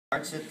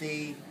Starts at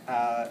the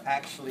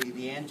actually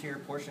the anterior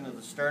portion of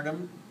the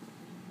sternum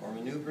or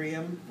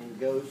manubrium and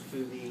goes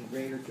to the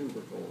greater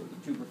tubercle, or the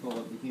tubercle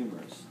of the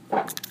humerus.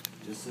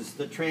 This is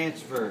the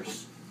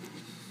transverse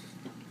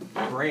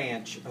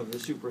branch of the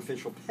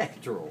superficial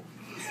pectoral.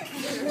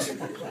 Say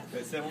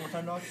that one more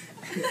time, dog.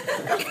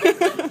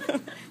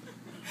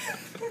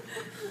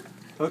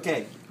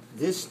 Okay,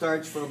 this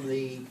starts from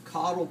the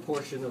caudal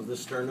portion of the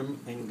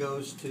sternum and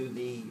goes to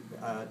the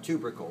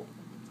tubercle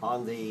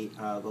on the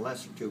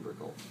lesser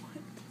tubercle.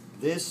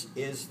 This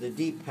is the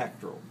deep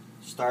pectoral.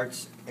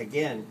 Starts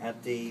again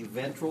at the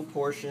ventral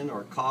portion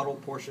or caudal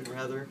portion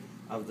rather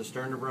of the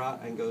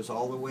sternobra and goes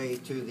all the way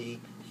to the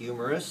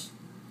humerus.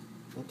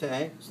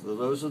 Okay, so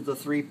those are the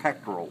three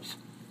pectorals.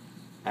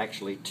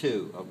 Actually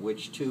two, of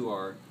which two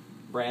are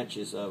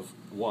branches of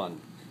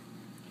one.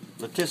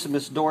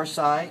 Latissimus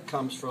dorsi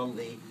comes from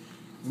the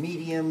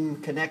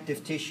medium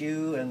connective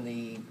tissue and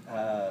the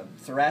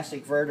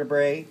thoracic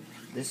vertebrae.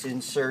 This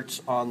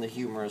inserts on the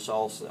humerus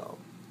also.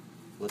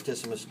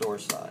 Latissimus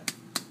dorsi.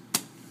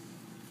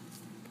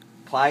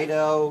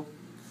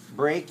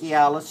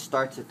 Cleidobrachialis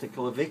starts at the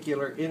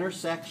clavicular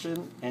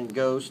intersection and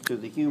goes to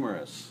the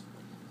humerus.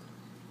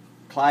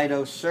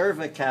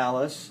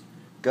 Cleidocervicalis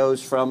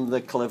goes from the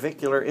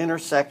clavicular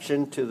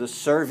intersection to the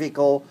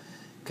cervical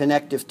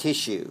connective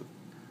tissue.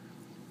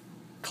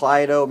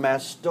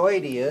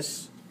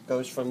 Cleidomastoideus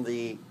goes from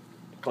the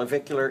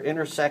clavicular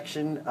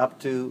intersection up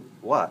to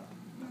what?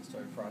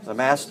 Mastoid process. The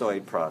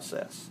mastoid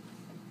process.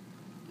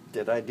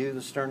 Did I do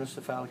the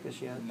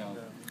sternocephalicus yet? No.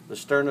 The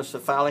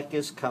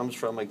sternocephalicus comes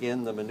from,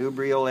 again, the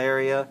manubrial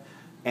area,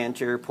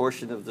 anterior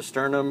portion of the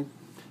sternum,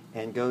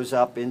 and goes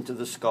up into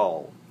the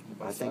skull.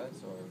 Both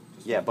sides, or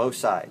just Yeah, both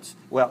sides.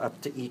 Well,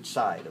 up to each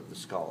side of the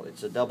skull.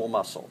 It's a double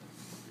muscle.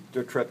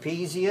 The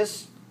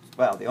trapezius,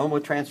 well, the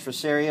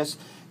omotransversarius.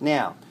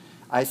 Now,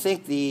 I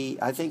think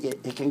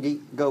it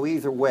can go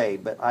either way,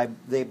 but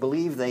they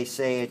believe they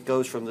say it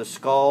goes from the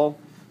skull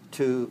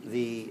to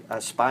the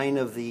spine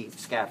of the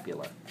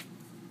scapula.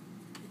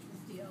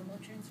 The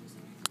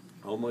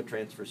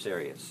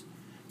Omotransversarius.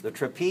 The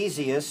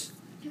trapezius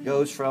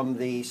goes from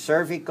the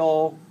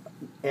cervical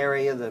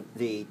area,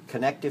 the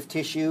connective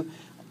tissue,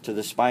 to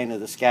the spine of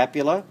the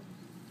scapula.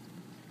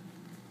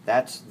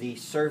 That's the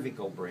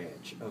cervical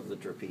branch of the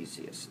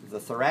trapezius. The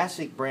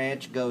thoracic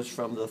branch goes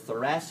from the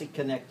thoracic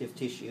connective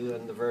tissue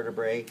and the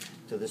vertebrae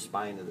to the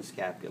spine of the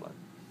scapula.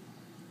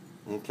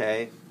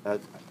 Okay?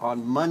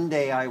 On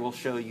Monday I will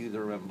show you the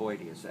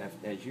rhomboideus.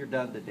 As you're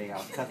done today,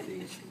 I'll cut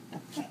these.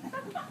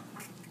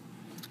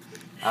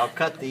 I'll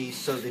cut these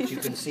so that you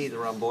can see the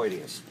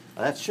rhomboideus.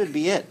 That should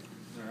be it.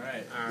 All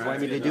right. You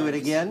want me to do it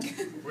again?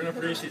 We're going to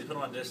produce these. Put them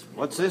on this.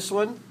 What's this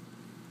one?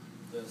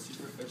 The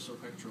superficial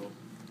pectoral.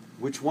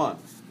 Which one?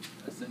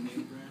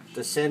 Ascending branch.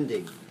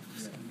 Descending.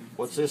 Yeah.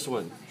 What's this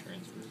one?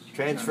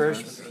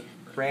 Transverse. Transverse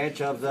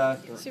branch of the...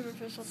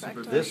 Superficial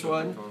pectoral. This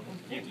one?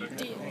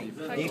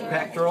 Deep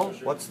pectoral.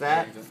 What's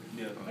that?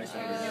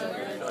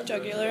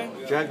 Jugular.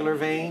 Jugular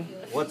vein.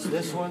 What's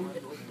this one?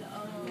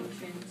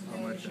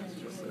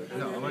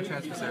 No,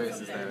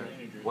 omotransversarius is there.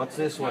 What's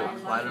this one?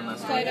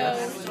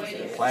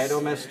 Cleidomastoideus.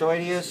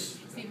 Cleidomastoideus.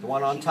 The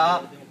one on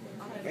top?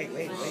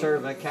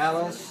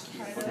 Cervicalis.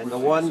 And the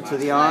one to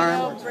the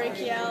arm?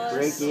 Brachialis.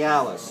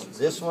 Brachialis.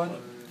 This one?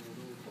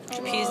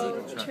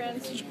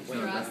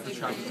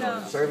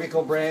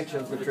 Cervical branch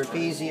of the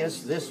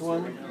trapezius. This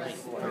one?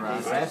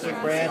 Thoracic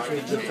branch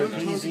of the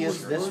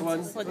trapezius. This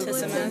one?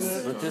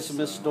 Latissimus.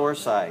 Latissimus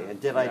dorsi.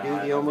 And did I do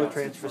the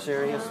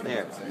omotransversarius?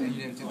 There. You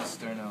didn't do the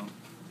sterno.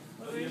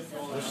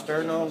 The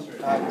sternum,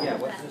 yeah,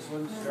 what's this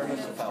one?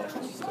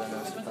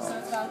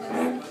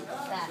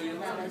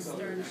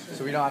 Sternocephalicus.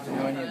 So we don't have to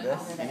do any of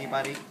this?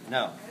 Anybody?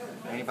 No.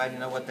 Anybody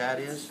know what that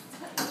is?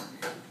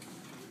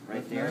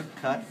 Right there,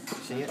 cut.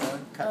 See it?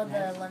 Cut. Oh,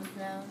 the lymph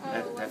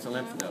node. That's a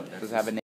lymph node. Does it have a name?